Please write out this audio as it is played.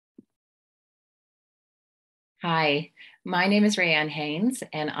Hi, my name is Rayanne Haines,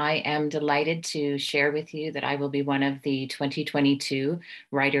 and I am delighted to share with you that I will be one of the 2022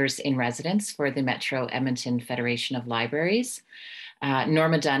 Writers in Residence for the Metro Edmonton Federation of Libraries.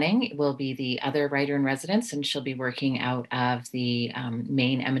 Norma Dunning will be the other writer in residence, and she'll be working out of the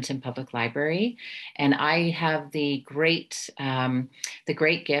main Edmonton Public Library. And I have the great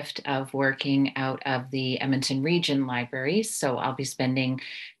gift of working out of the Edmonton Region Library. So I'll be spending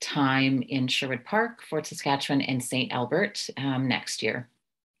time in Sherwood Park, Fort Saskatchewan, and St. Albert next year.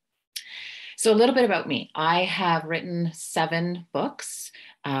 So a little bit about me. I have written 7 books.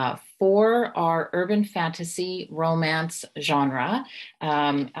 4 are urban fantasy romance genre.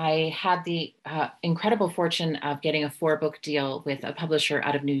 I had the incredible fortune of getting a 4-book deal with a publisher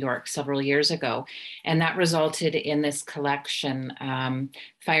out of New York several years ago. And that resulted in this collection.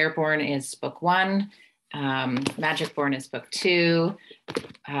 Fireborn is book 1. Magicborn is book 2.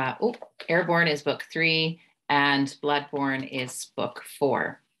 Airborne is book 3. And Bloodborne is book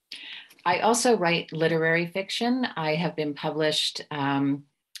 4. I also write literary fiction. I have been published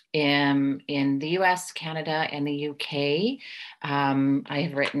in the US, Canada, and the UK. I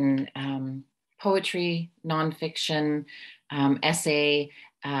have written poetry, nonfiction, essay,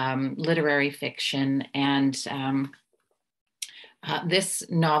 literary fiction, and this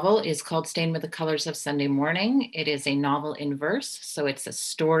novel is called Stained with the Colors of Sunday Morning. It is a novel in verse, so it's a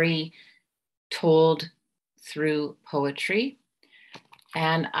story told through poetry.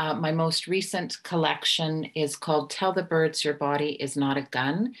 And my most recent collection is called Tell the Birds Your Body Is Not a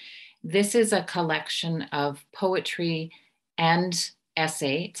Gun. This is a collection of poetry and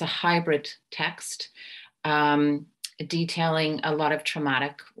essay. It's a hybrid text detailing a lot of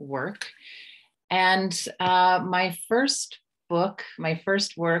traumatic work. And my first work,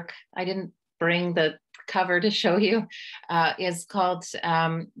 I didn't bring the cover to show you, is called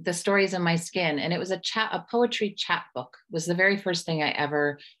The Stories in My Skin. And it was a poetry chapbook. It was the very first thing I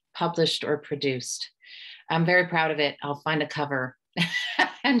ever published or produced. I'm very proud of it. I'll find a cover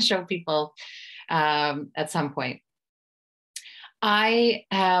and show people at some point. I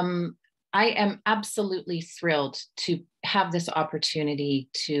am absolutely thrilled to have this opportunity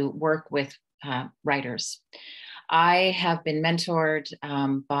to work with writers. I have been mentored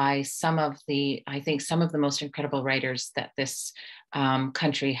by some of the most incredible writers that this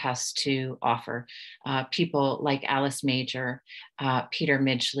country has to offer. People like Alice Major, Peter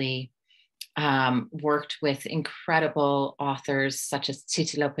Midgley, worked with incredible authors such as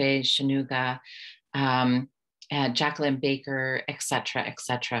Titilope Shanuga, Jacqueline Baker, etc.,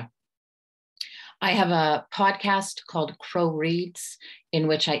 etc. I have a podcast called Crow Reads, in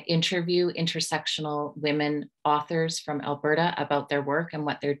which I interview intersectional women authors from Alberta about their work and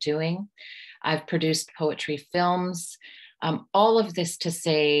what they're doing. I've produced poetry films. All of this to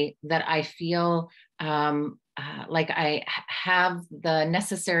say that I feel like I have the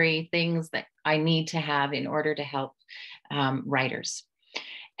necessary things that I need to have in order to help writers.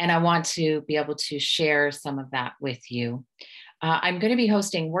 And I want to be able to share some of that with you. I'm going to be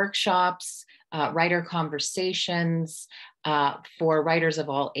hosting workshops, writer conversations for writers of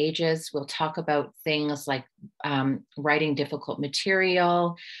all ages. We'll talk about things like writing difficult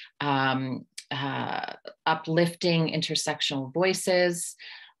material, uplifting intersectional voices,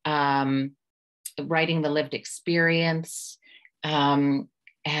 writing the lived experience. It's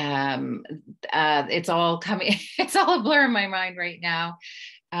all coming, it's all a blur in my mind right now.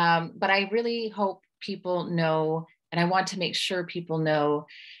 But I really hope people know, and I want to make sure people know,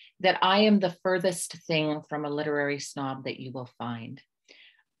 that I am the furthest thing from a literary snob that you will find.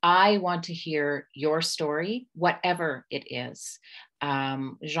 I want to hear your story, whatever it is.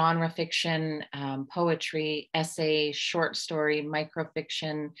 Genre fiction, poetry, essay, short story,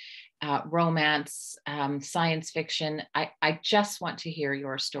 microfiction, romance, science fiction. I just want to hear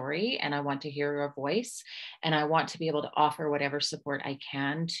your story, and I want to hear your voice, and I want to be able to offer whatever support I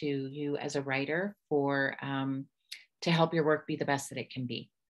can to you as a writer to help your work be the best that it can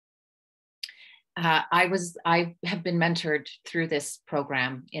be. I have been mentored through this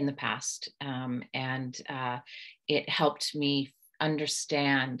program in the past, and it helped me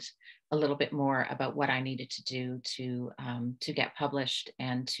understand a little bit more about what I needed to do to get published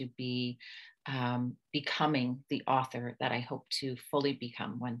and to be becoming the author that I hope to fully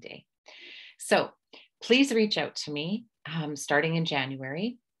become one day. So please reach out to me starting in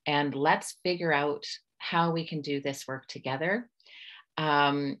January, and let's figure out how we can do this work together.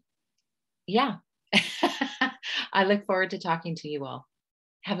 Yeah, I look forward to talking to you all.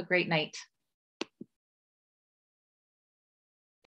 Have a great night.